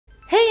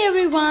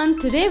everyone,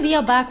 today we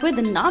are back with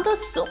another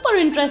super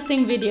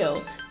interesting video.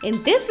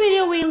 In this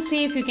video we will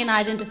see if you can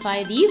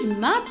identify these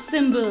math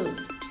symbols.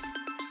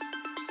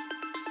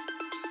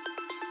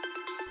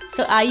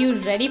 So are you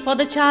ready for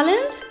the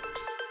challenge?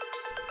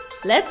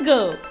 Let's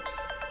go!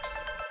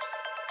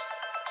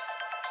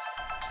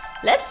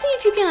 Let's see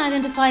if you can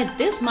identify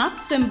this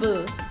math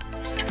symbol.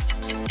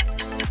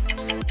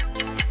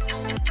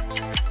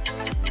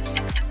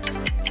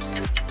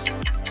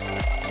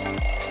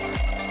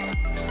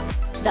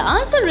 The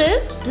answer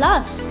is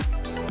plus.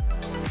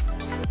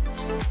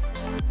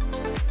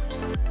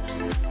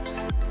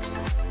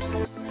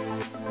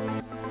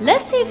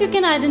 Let's see if you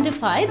can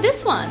identify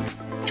this one.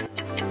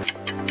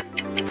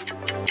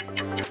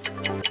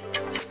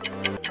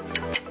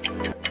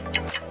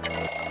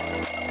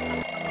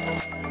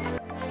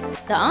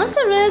 The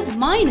answer is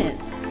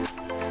minus.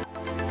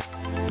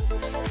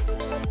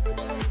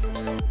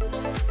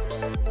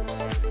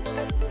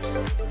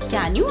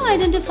 Can you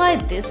identify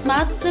this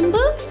math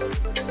symbol?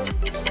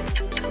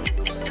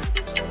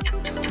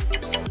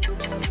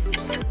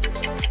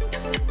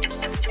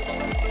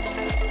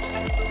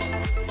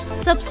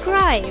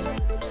 Subscribe.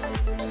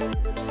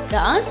 The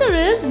answer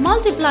is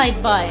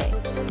multiplied by.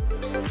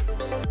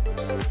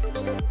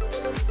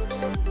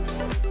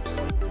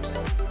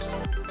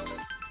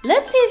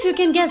 Let's see if you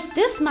can guess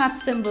this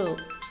math symbol.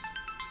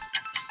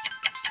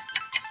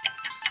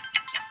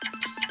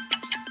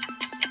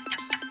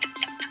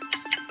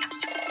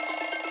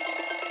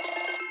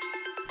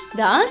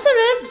 The answer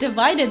is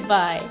divided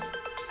by.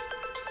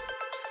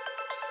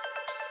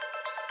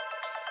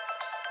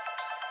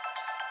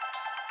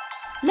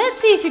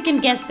 Let's see if you can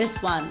guess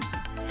this one.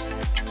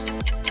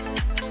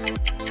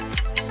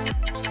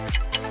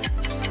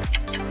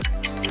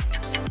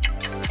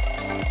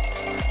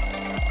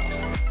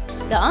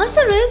 The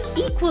answer is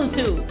equal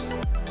to.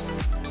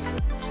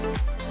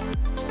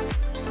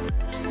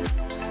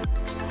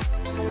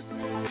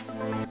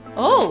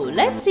 Oh,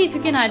 let's see if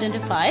you can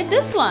identify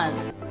this one.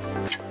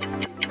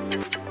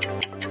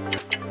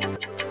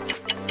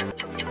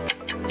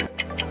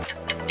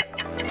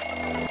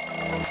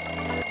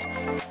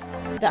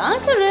 The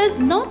answer is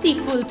not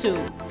equal to.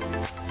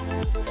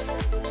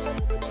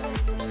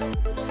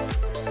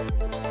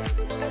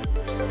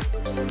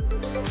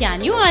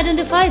 Can you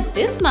identify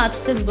this math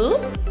symbol?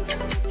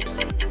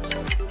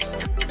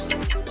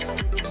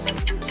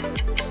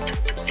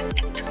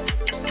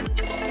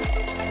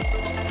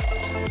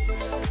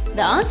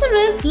 The answer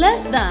is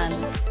less than.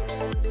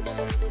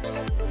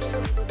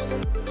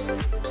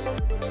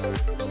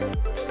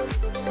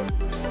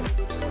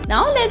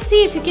 Now let's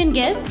see if you can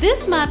guess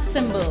this math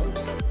symbol.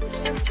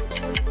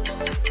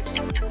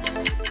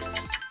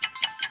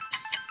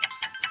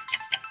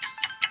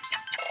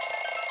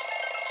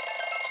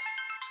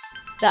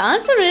 The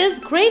answer is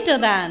greater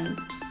than.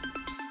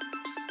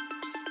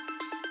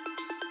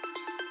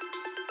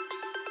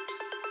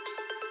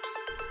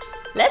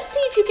 Let's see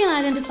if you can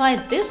identify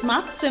this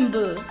math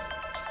symbol.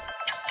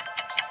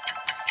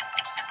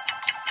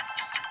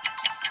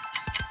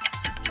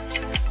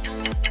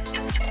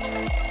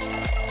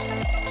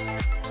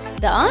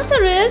 The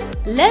answer is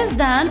less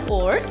than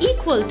or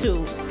equal to.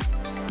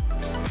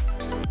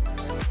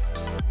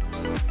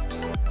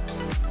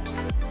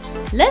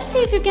 Let's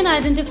see if you can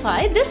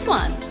identify this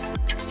one.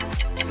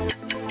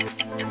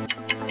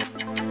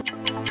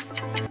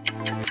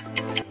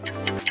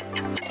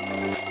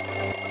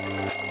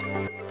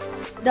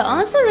 The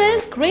answer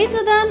is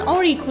greater than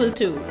or equal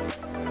to.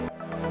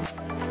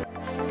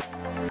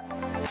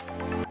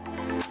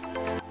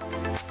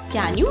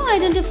 Can you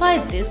identify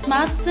this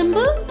math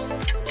symbol?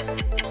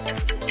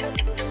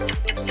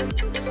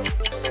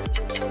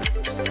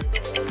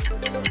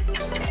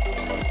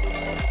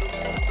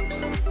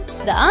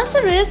 The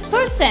answer is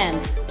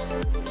percent.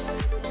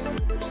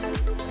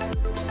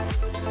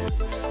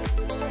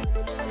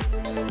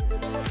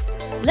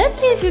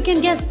 Let's see if you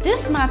can guess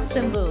this math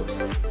symbol.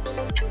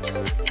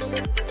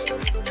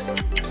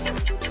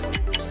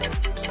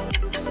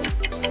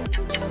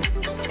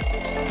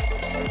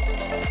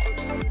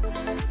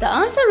 The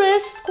answer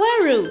is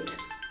square root.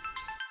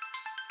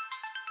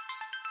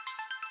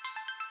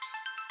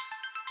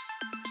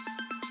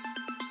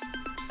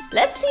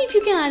 Let's see if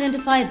you can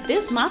identify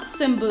this math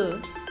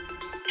symbol.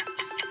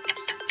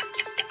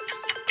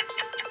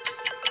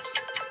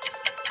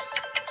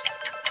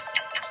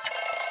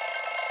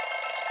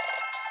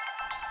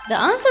 The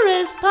answer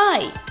is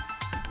pi.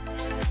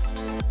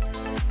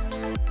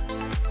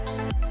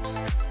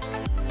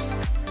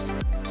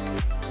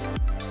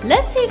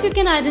 Let's see if you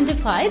can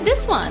identify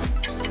this one.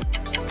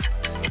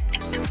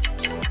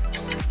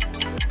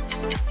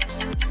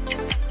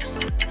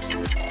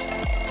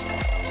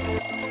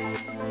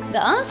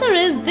 The answer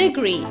is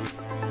degree.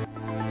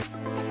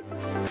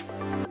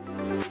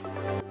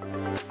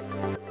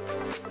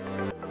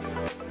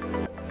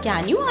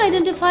 Can you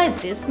identify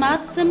this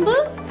math symbol?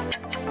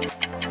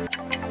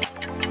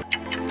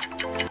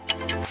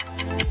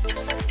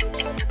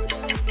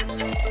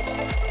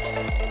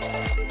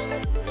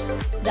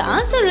 The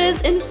answer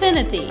is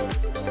infinity.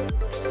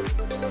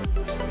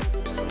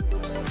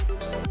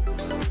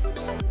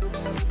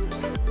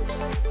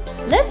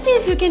 Let's see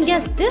if you can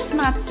guess this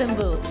math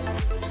symbol.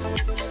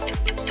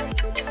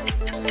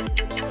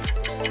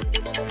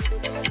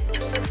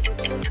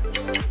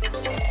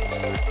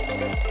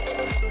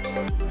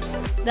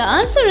 The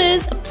answer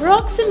is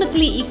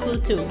approximately equal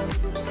to.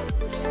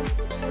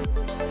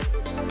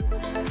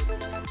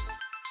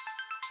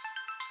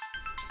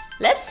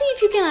 Let's see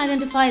if you can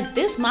identify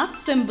this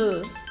math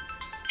symbol.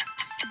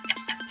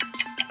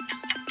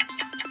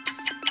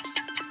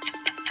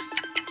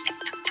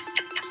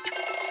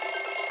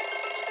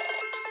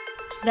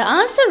 The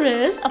answer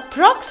is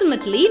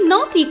approximately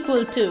not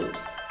equal to.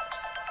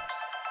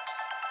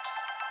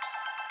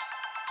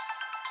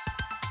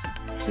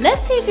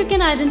 Let's see if you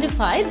can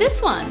identify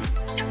this one.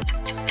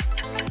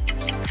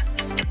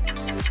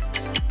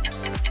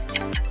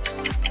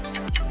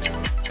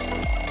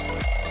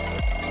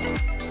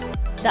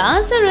 The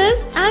answer is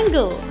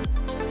angle.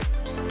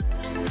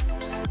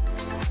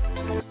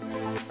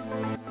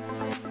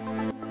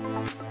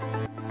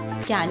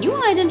 Can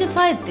you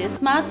identify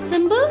this math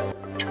symbol?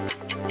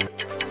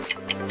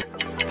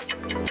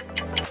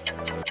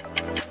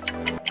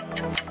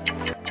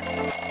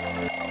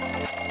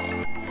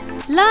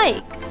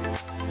 Like.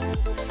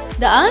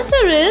 The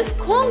answer is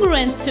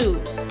congruent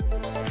to.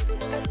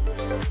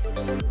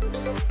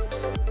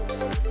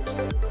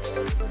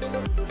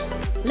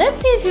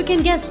 Let's see if you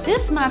can guess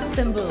this math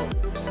symbol.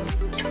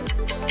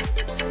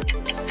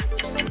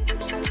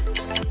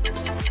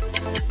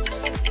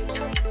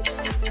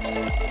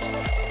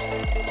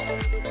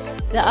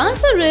 The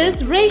answer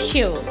is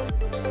ratio.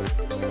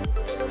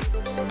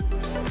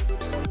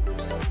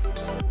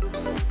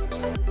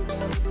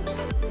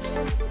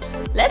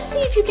 Let's see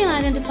if you can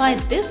identify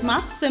this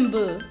math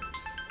symbol.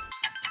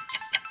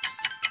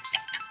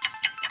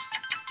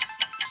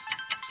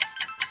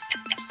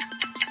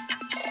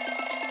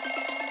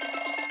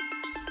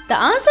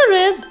 The answer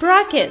is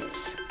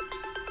brackets.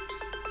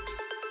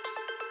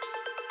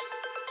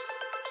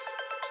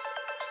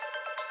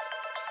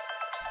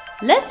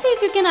 Let's see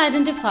if you can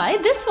identify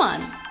this one.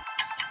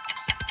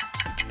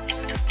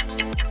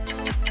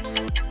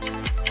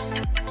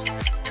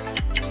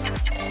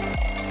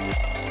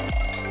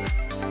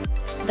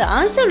 The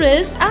answer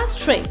is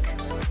asterisk.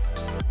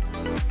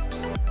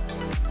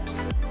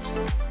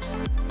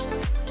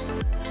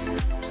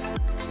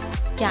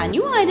 Can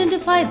you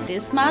identify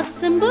this math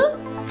symbol?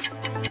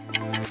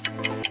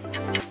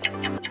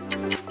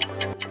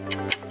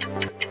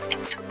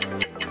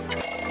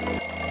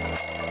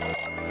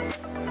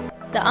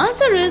 The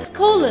answer is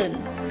colon.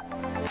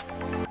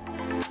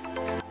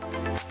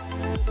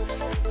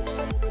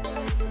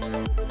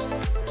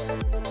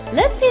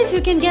 Let's see if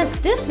you can guess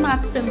this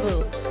math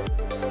symbol.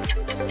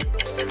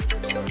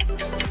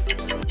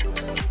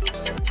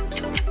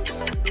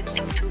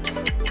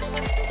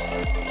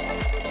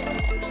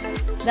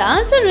 The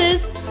answer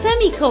is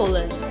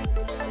semicolon.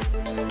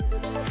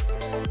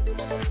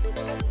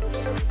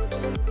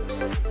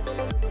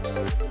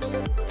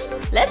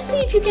 Let's see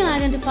if you can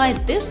identify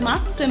this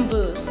math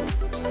symbol.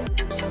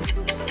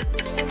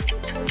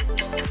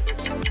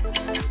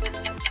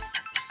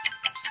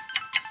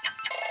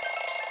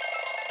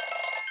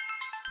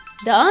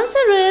 The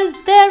answer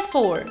is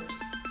therefore.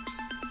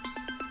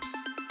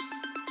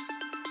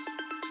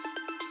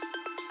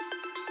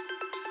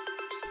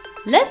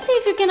 Let's see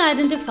if you can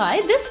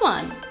identify this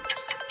one.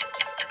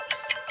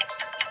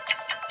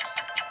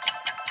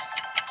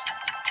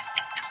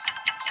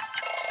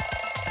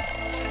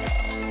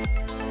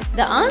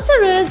 The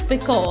answer is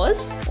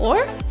because or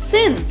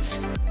since.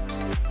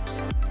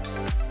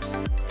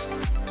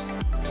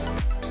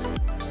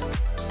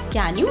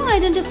 Can you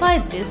identify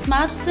this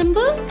math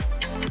symbol?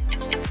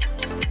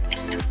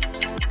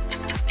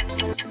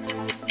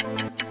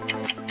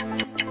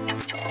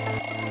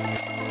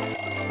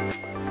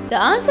 The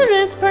answer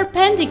is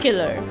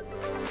perpendicular.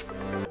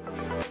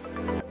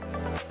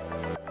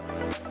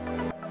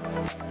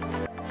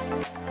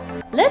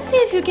 Let's see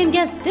if you can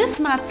guess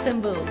this math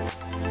symbol.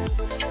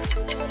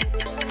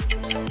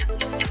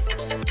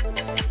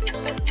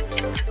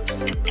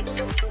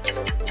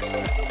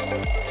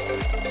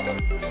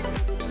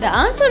 The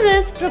answer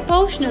is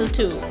proportional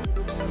to.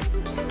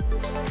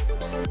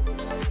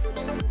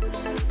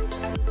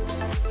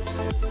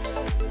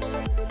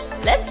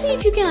 Let's see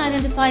if you can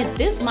identify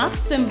this math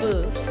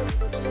symbol.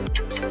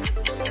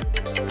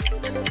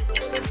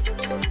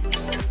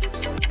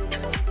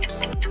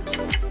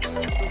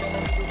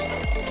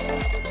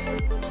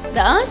 The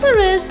answer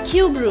is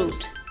cube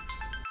root.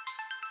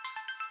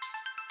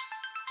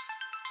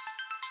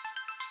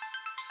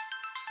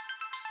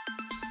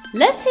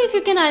 Let's see if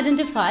you can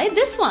identify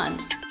this one.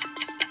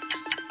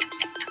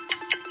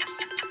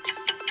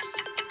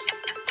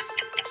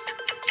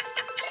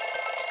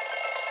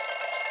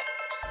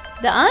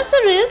 The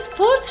answer is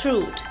fourth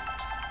root.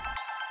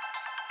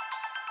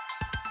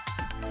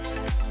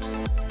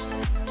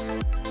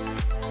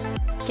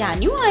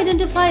 Can you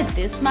identify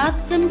this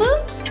math symbol?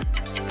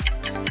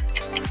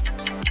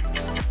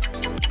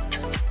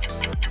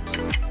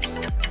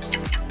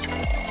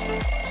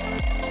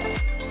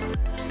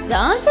 The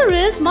answer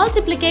is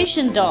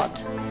multiplication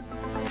dot.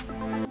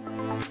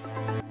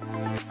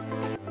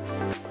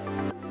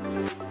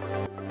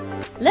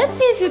 Let's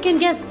see if you can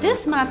guess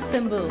this math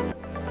symbol.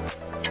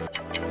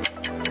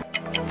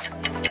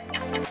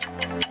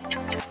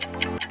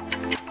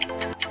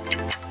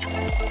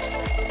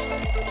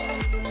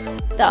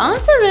 The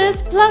answer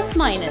is plus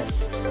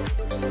minus.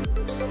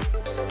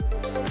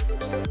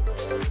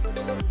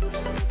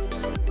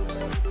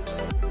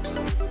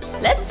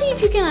 Let's see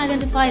if you can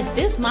identify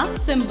this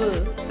math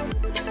symbol.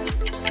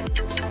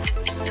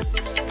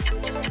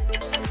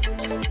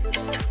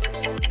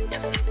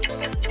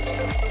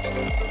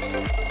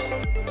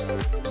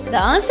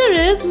 The answer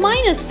is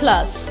minus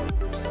plus.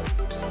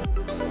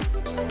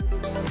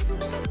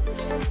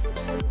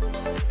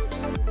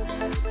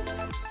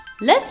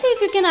 Let's see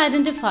if you can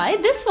identify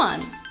this one.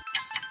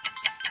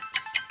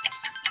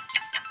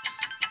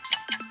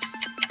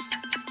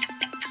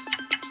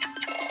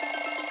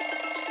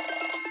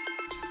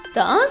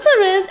 The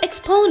answer is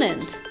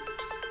exponent.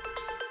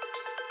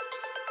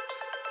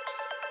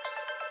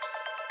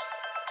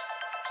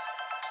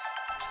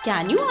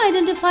 Can you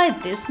identify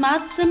this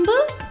math symbol?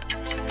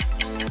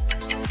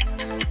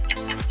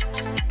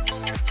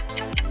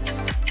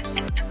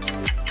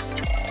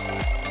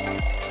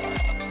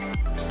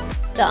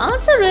 The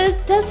answer is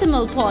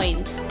decimal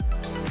point.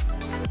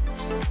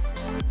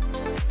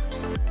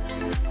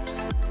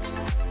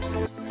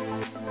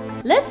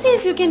 Let's see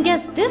if you can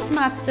guess this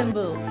math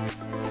symbol.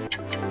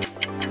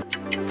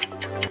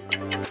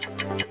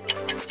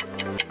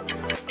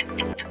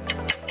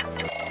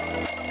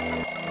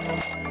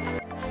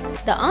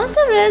 The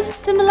answer is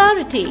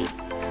similarity.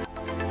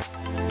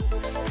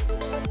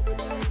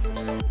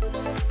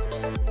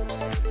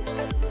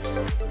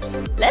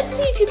 Let's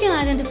see if you can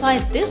identify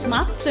this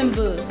math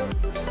symbol.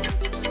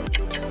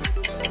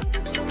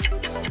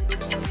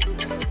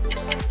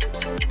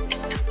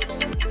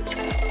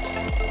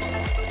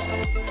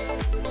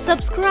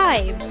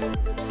 Subscribe.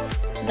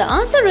 The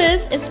answer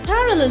is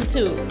parallel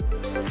to.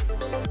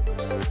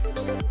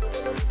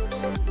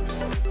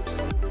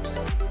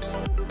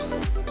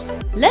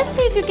 Let's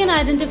see if you can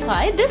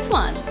identify this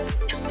one.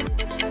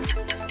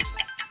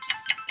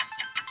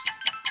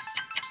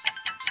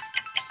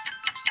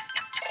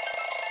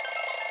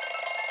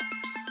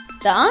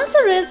 The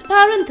answer is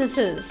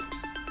parenthesis.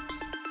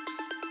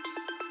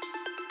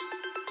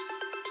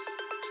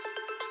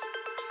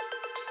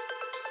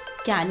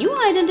 Can you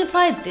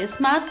identify this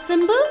math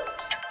symbol?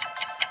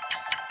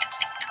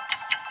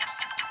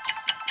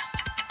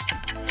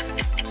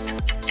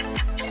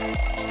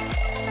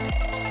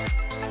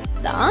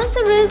 The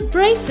answer is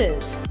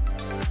braces.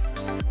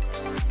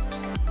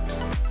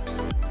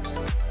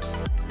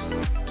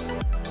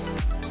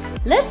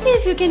 Let's see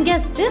if you can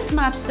guess this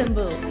math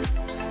symbol.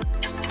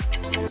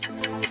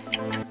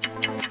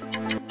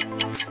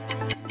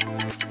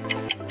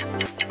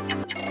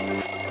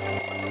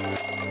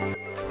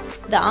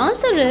 The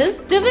answer is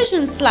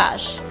division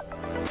slash.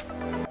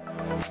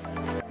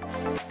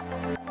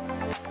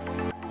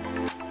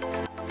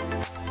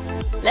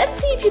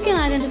 Let's see if you can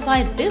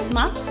identify this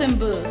math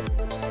symbol.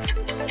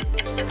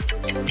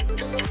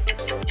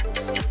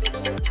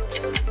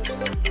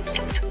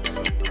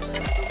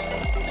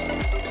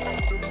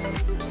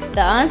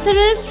 The answer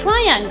is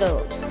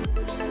triangle.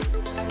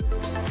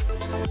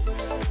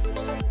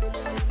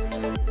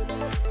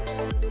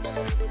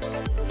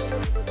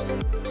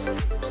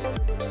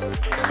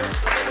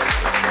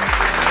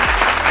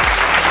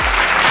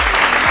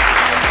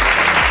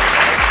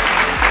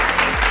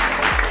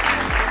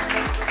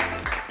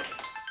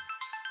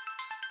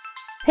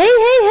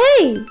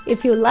 Hey!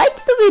 If you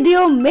liked the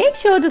video, make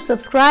sure to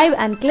subscribe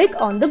and click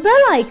on the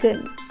bell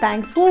icon.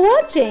 Thanks for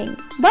watching.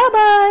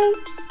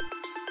 Bye-bye.